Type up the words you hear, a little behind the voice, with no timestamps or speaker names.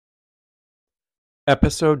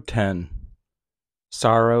Episode 10: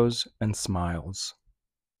 Sorrows and Smiles.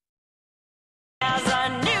 There's a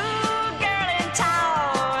new girl in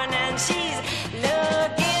town and she's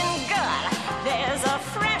looking good. There's a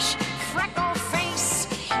fresh, freckled face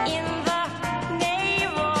in the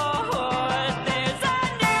neighborhood. There's a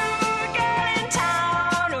new girl in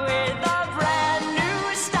town with a brand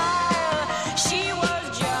new style. She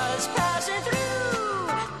was just passing through,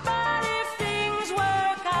 but if things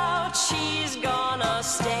work out, she's gonna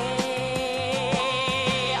stay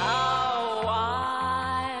a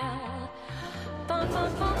while. Fun,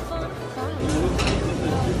 fun, fun, fun, fun.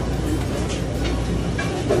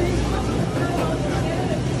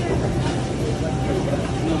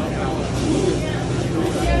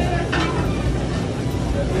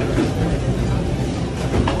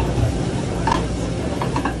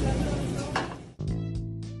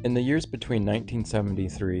 In the years between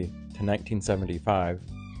 1973 to 1975,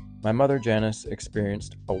 my mother Janis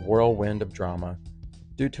experienced a whirlwind of drama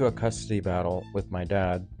due to a custody battle with my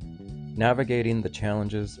dad, navigating the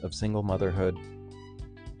challenges of single motherhood,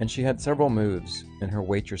 and she had several moves in her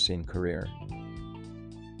waitressing career.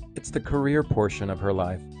 It's the career portion of her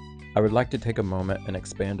life I would like to take a moment and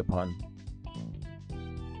expand upon.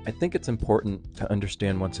 I think it's important to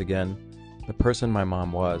understand once again the person my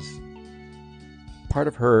mom was. Part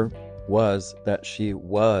of her was that she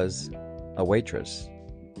was a waitress.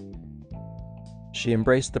 She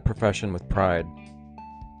embraced the profession with pride.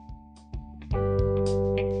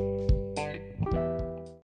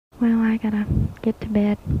 Well, I gotta get to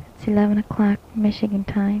bed. It's 11 o'clock Michigan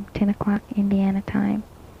time, 10 o'clock Indiana time.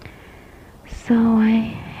 So I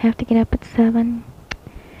have to get up at 7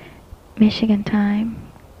 Michigan time,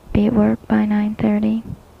 be at work by 9:30.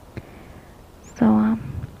 So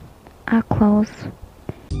I'll close.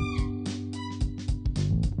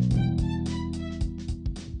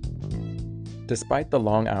 Despite the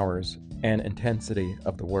long hours and intensity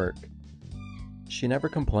of the work, she never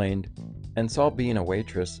complained and saw being a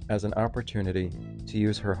waitress as an opportunity to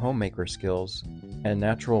use her homemaker skills and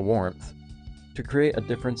natural warmth to create a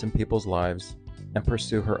difference in people's lives and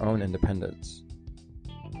pursue her own independence.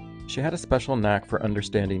 She had a special knack for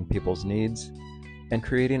understanding people's needs and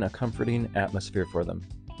creating a comforting atmosphere for them.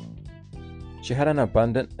 She had an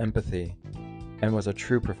abundant empathy and was a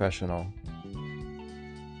true professional.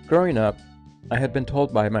 Growing up, I had been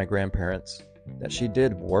told by my grandparents that she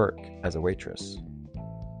did work as a waitress.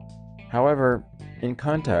 However, in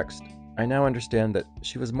context, I now understand that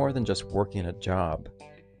she was more than just working a job.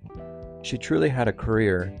 She truly had a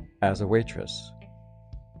career as a waitress.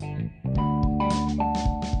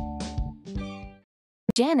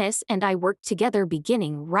 Janis and I worked together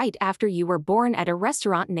beginning right after you were born at a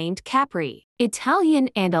restaurant named Capri. Italian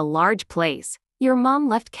and a large place. Your mom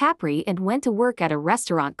left Capri and went to work at a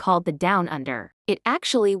restaurant called the Down Under. It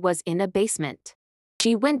actually was in a basement.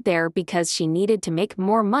 She went there because she needed to make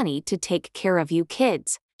more money to take care of you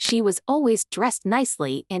kids. She was always dressed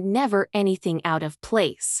nicely and never anything out of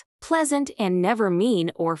place. Pleasant and never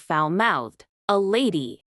mean or foul-mouthed. A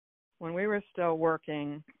lady. When we were still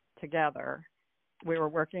working together, we were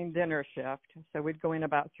working dinner shift, so we'd go in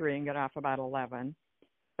about 3 and get off about 11.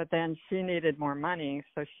 But then she needed more money,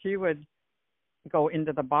 so she would go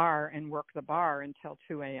into the bar and work the bar until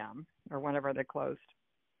 2 a.m. or whenever they closed.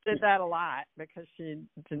 Did that a lot because she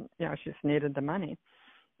didn't, she just needed the money.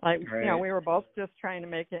 Like, Right. we were both just trying to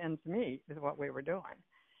make ends meet is what we were doing.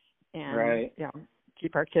 And, Right.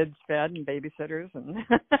 Keep our kids fed and babysitters and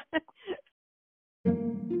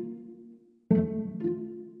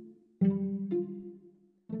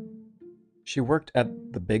She worked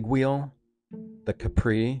at the Big Wheel, the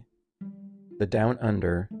Capri, the Down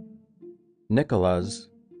Under, Nicola's,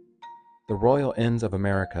 the Royal Inns of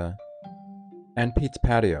America, and Pete's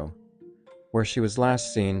Patio, where she was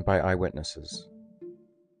last seen by eyewitnesses.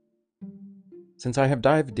 Since I have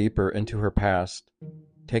dived deeper into her past,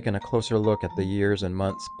 taken a closer look at the years and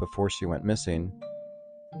months before she went missing,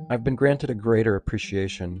 I've been granted a greater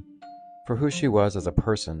appreciation for who she was as a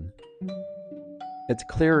person. It's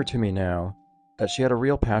clearer to me now that she had a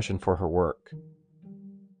real passion for her work.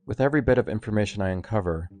 With every bit of information I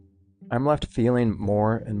uncover, I'm left feeling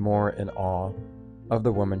more and more in awe of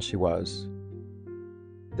the woman she was,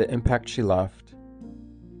 the impact she left,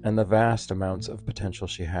 and the vast amounts of potential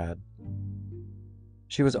she had.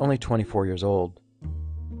 She was only 24 years old,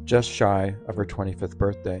 just shy of her 25th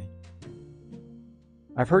birthday.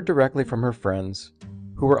 I've heard directly from her friends,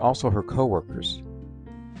 who were also her co-workers,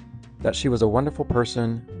 that she was a wonderful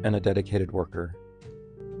person and a dedicated worker.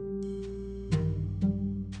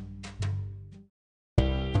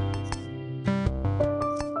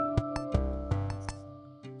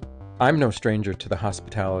 I'm no stranger to the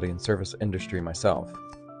hospitality and service industry myself,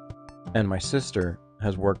 and my sister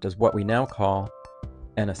has worked as what we now call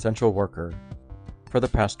an essential worker for the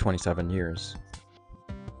past 27 years.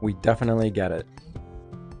 We definitely get it.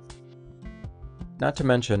 Not to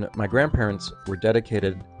mention, my grandparents were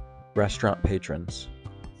dedicated restaurant patrons.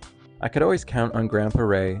 I could always count on Grandpa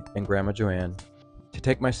Ray and Grandma Joanne to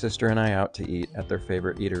take my sister and I out to eat at their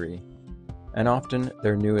favorite eatery, and often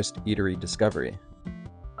their newest eatery discovery.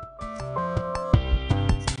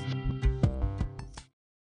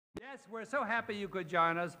 Yes, we're so happy you could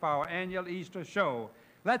join us for our annual Easter show.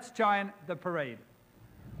 Let's join the parade.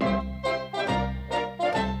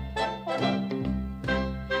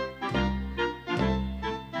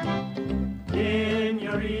 In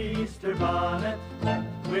your Easter bonnet,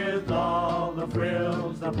 with all the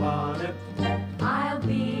frills upon it, I'll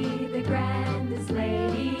be the grandest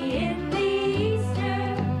lady in the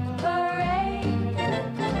Easter parade.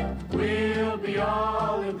 we'll be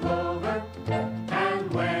all in clover,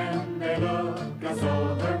 and when they look us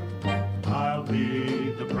over, I'll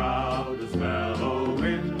be the proudest fellow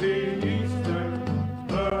in the Easter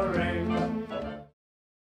parade.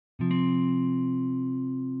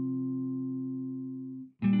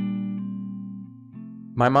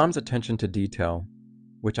 My mom's attention to detail,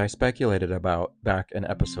 which I speculated about back in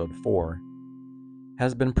episode 4,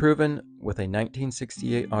 has been proven with a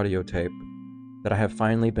 1968 audio tape that I have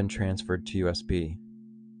finally been transferred to USB.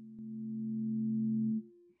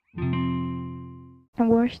 I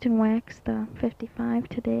washed and waxed the 55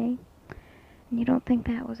 today, and you don't think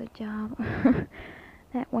that was a job.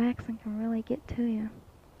 That waxing can really get to you.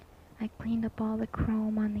 I cleaned up all the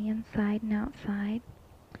chrome on the inside and outside,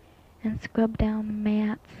 and scrubbed down the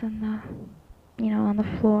mats and on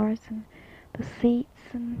the floors and the seats,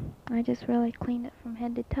 and I just really cleaned it from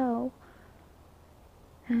head to toe.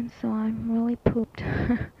 And so I'm really pooped.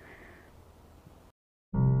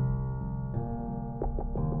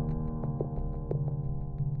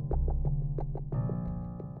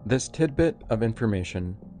 This tidbit of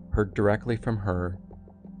information, heard directly from her,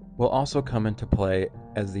 will also come into play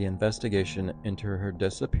as the investigation into her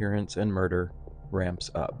disappearance and murder ramps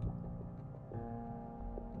up.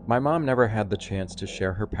 My mom never had the chance to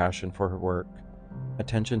share her passion for her work,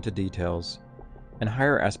 attention to details, and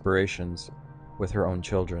higher aspirations with her own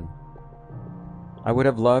children. I would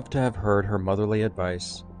have loved to have heard her motherly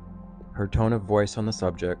advice, her tone of voice on the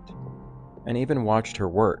subject, and even watched her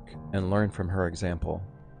work and learned from her example.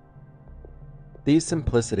 These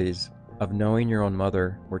simplicities of knowing your own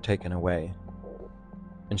mother were taken away,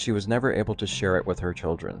 and she was never able to share it with her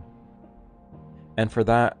children. And for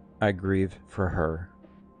that, I grieve for her.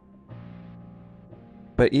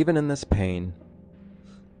 But even in this pain,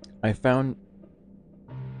 I find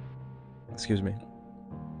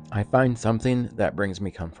something that brings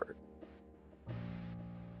me comfort.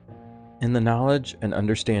 In the knowledge and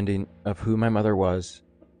understanding of who my mother was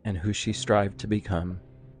and who she strived to become,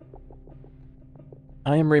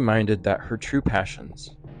 I am reminded that her true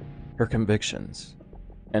passions, her convictions,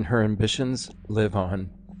 and her ambitions live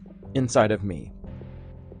on inside of me.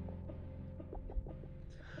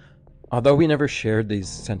 Although we never shared these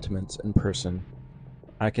sentiments in person,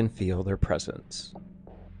 I can feel their presence.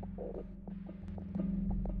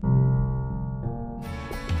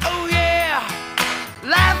 Oh yeah,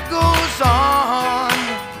 life goes on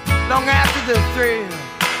long after the thrill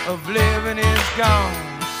of living is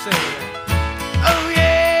gone. Say, oh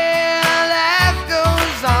yeah, life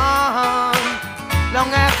goes on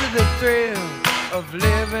long after the thrill of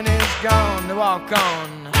living is gone. To walk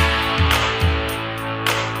on.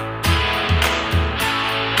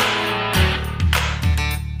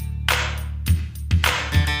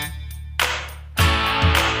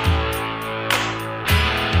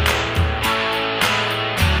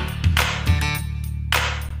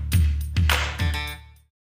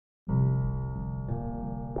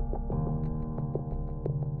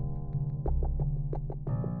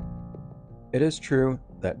 It is true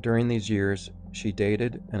that during these years she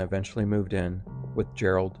dated and eventually moved in with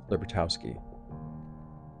Gerald Libertowski,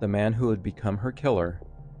 the man who would become her killer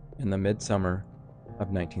in the midsummer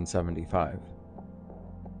of 1975.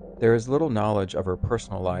 There is little knowledge of her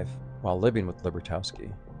personal life while living with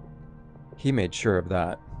Libertowski. He made sure of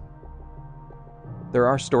that. There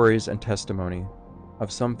are stories and testimony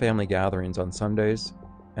of some family gatherings on Sundays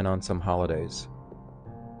and on some holidays,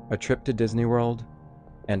 a trip to Disney World,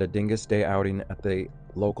 and a Dingus Day outing at the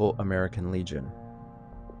local American Legion.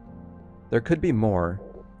 There could be more,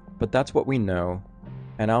 but that's what we know,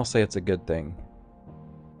 and I'll say it's a good thing.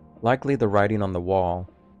 Likely the writing on the wall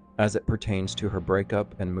as it pertains to her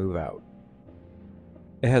breakup and move out.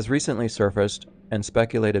 It has recently surfaced and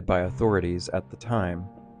speculated by authorities at the time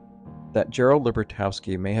that Gerald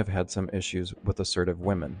Libertowski may have had some issues with assertive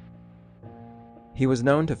women. He was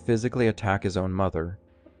known to physically attack his own mother,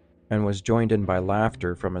 and was joined in by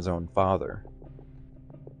laughter from his own father.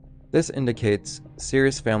 This indicates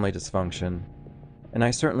serious family dysfunction, and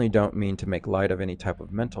I certainly don't mean to make light of any type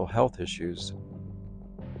of mental health issues,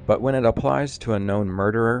 but when it applies to a known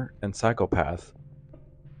murderer and psychopath,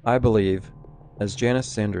 I believe, as Janis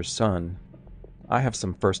Sanders' son, I have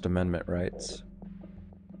some First Amendment rights.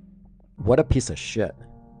 What a piece of shit.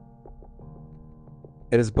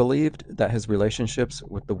 It is believed that his relationships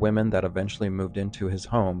with the women that eventually moved into his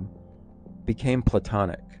home became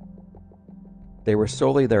platonic. They were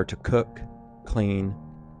solely there to cook, clean,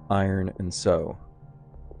 iron, and sew,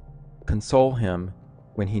 console him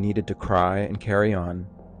when he needed to cry and carry on,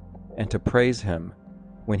 and to praise him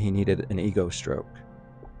when he needed an ego stroke.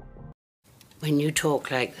 When you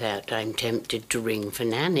talk like that, I'm tempted to ring for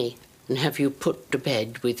Nanny and have you put to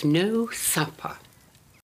bed with no supper.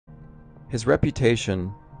 His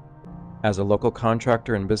reputation as a local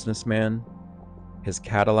contractor and businessman, his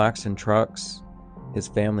Cadillacs and trucks, his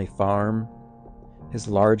family farm, his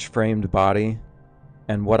large-framed body,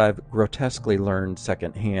 and what I've grotesquely learned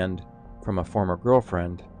secondhand from a former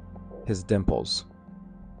girlfriend, his dimples,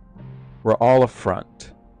 were all a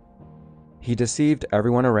front. He deceived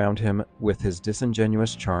everyone around him with his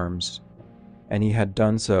disingenuous charms, and he had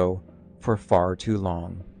done so for far too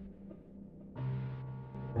long.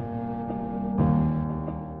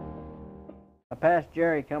 I passed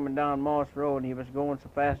Jerry coming down Moss Road, and he was going so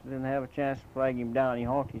fast I didn't have a chance to flag him down. He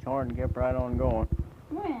honked his horn and kept right on going.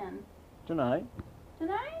 When? Tonight.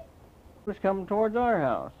 Tonight? He was coming towards our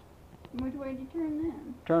house. Which way did you turn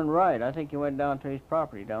then? Turned right. I think he went down to his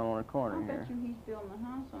property down on the corner I here. bet you he's building a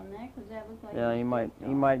house on that, 'cause that looks like... Yeah, he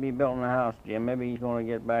might be building a house, Jim. Maybe he's going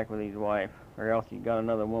to get back with his wife, or else he's got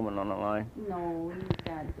another woman on the line. No, he's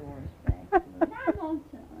got Doris back. I won't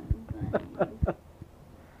tell him.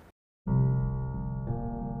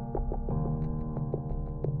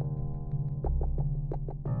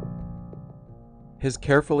 His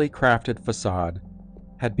carefully crafted facade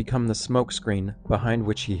had become the smokescreen behind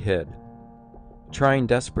which he hid, trying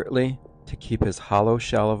desperately to keep his hollow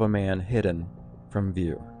shell of a man hidden from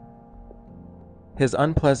view. His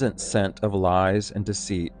unpleasant scent of lies and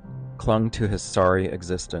deceit clung to his sorry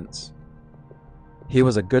existence. He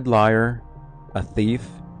was a good liar, a thief,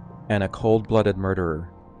 and a cold-blooded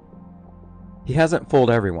murderer. He hasn't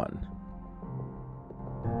fooled everyone.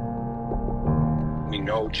 We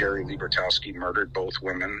know Jerry Libertowski murdered both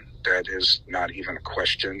women. That is not even a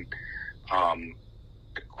question.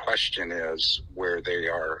 The question is where they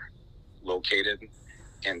are located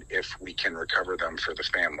and if we can recover them for the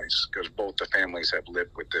families, because both the families have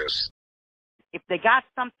lived with this. If they got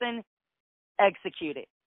something, execute it.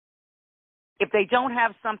 If they don't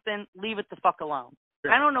have something, leave it the fuck alone.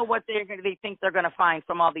 I don't know what they think they're going to find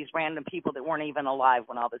from all these random people that weren't even alive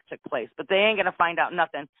when all this took place. But they ain't going to find out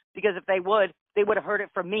nothing, because if they would have heard it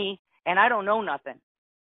from me, and I don't know nothing.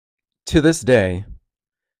 To this day,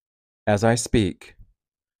 as I speak,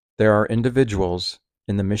 there are individuals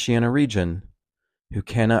in the Michiana region who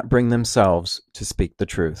cannot bring themselves to speak the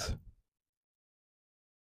truth.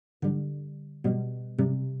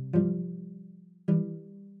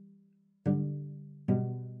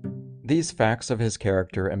 These facts of his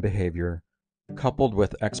character and behavior, coupled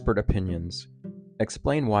with expert opinions,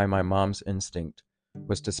 explain why my mom's instinct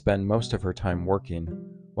was to spend most of her time working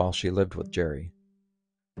while she lived with Jerry.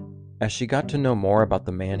 As she got to know more about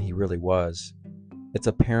the man he really was, it's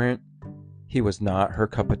apparent he was not her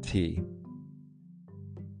cup of tea.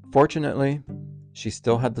 Fortunately, she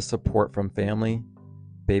still had the support from family,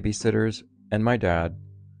 babysitters, and my dad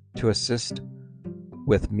to assist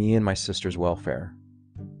with me and my sister's welfare.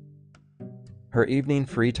 Her evening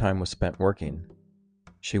free time was spent working.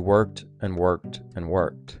 She worked and worked and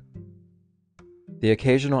worked. The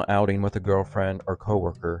occasional outing with a girlfriend or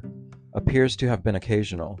coworker appears to have been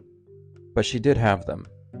occasional, but she did have them.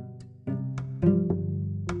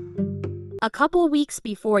 A couple weeks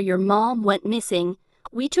before your mom went missing,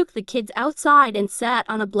 we took the kids outside and sat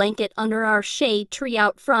on a blanket under our shade tree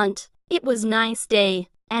out front. It was a nice day,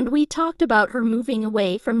 and we talked about her moving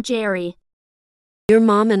away from Jerry. Your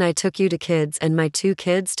mom and I took you to kids and my 2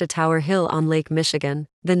 kids to Tower Hill on Lake Michigan.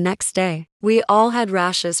 The next day, we all had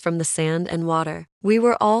rashes from the sand and water. We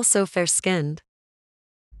were all so fair-skinned.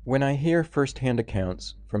 When I hear first-hand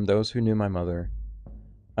accounts from those who knew my mother,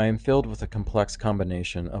 I am filled with a complex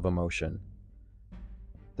combination of emotion.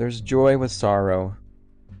 There's joy with sorrow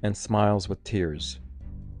and smiles with tears.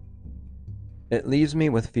 It leaves me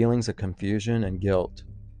with feelings of confusion and guilt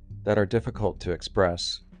that are difficult to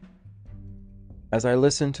express. As I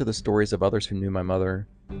listen to the stories of others who knew my mother,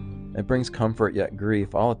 it brings comfort yet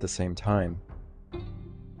grief all at the same time.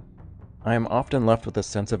 I am often left with a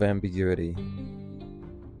sense of ambiguity.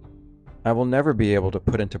 I will never be able to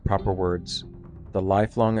put into proper words the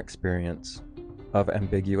lifelong experience of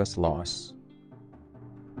ambiguous loss.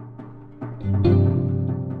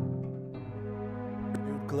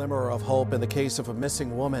 Glimmer of hope in the case of a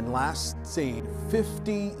missing woman last seen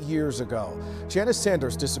 50 years ago. Janis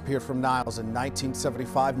Sanders disappeared from Niles in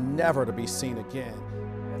 1975, never to be seen again.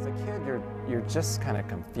 As a kid, you're just kind of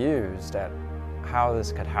confused at how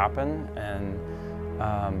this could happen, and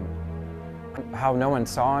how no one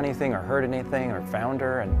saw anything or heard anything or found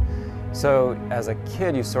her. And so as a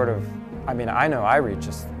kid, you sort of, I know I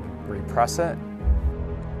just repress it.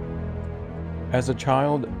 As a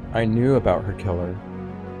child, I knew about her killer,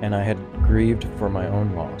 and I had grieved for my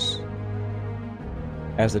own loss.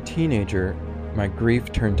 As a teenager, my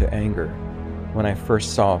grief turned to anger when I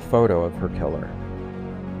first saw a photo of her killer.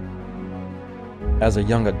 As a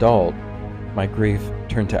young adult, my grief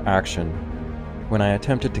turned to action when I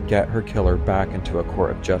attempted to get her killer back into a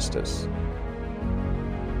court of justice.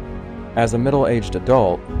 As a middle-aged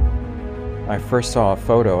adult, I first saw a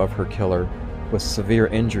photo of her killer with severe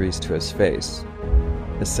injuries to his face,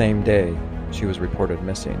 the same day she was reported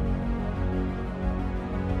missing.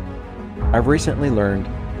 I've recently learned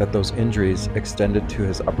that those injuries extended to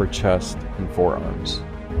his upper chest and forearms.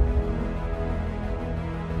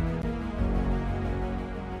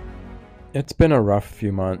 It's been a rough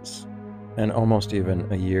few months, and almost even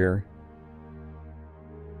a year.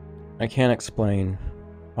 I can't explain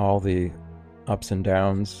all the ups and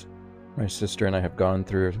downs my sister and I have gone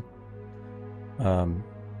through.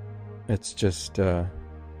 It's just,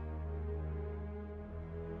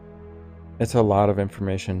 it's a lot of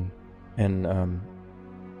information, and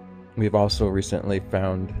we've also recently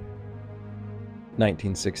found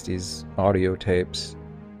 1960s audio tapes,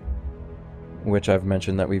 which I've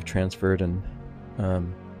mentioned that we've transferred, and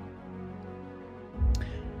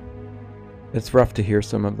it's rough to hear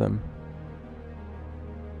some of them.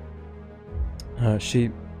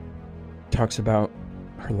 She talks about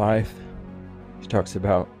her life. She talks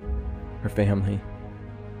about her family.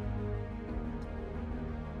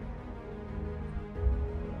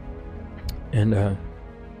 And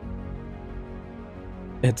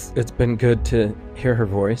it's been good to hear her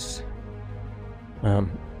voice.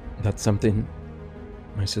 That's something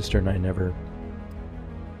my sister and I never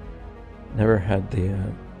had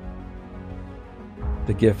the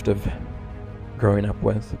gift of growing up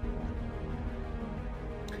with.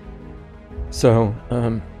 So,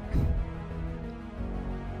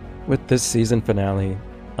 with this season finale,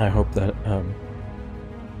 I hope that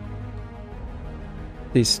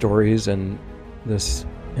these stories and this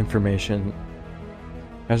information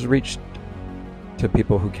has reached to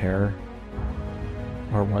people who care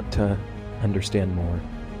or want to understand more.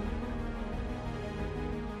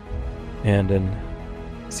 And in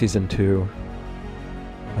season 2,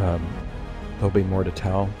 there'll be more to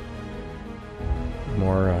tell,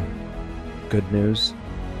 more good news,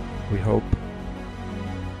 we hope.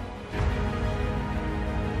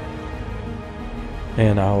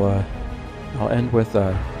 And I'll end with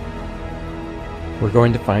we're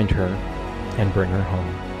going to find her and bring her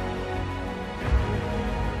home.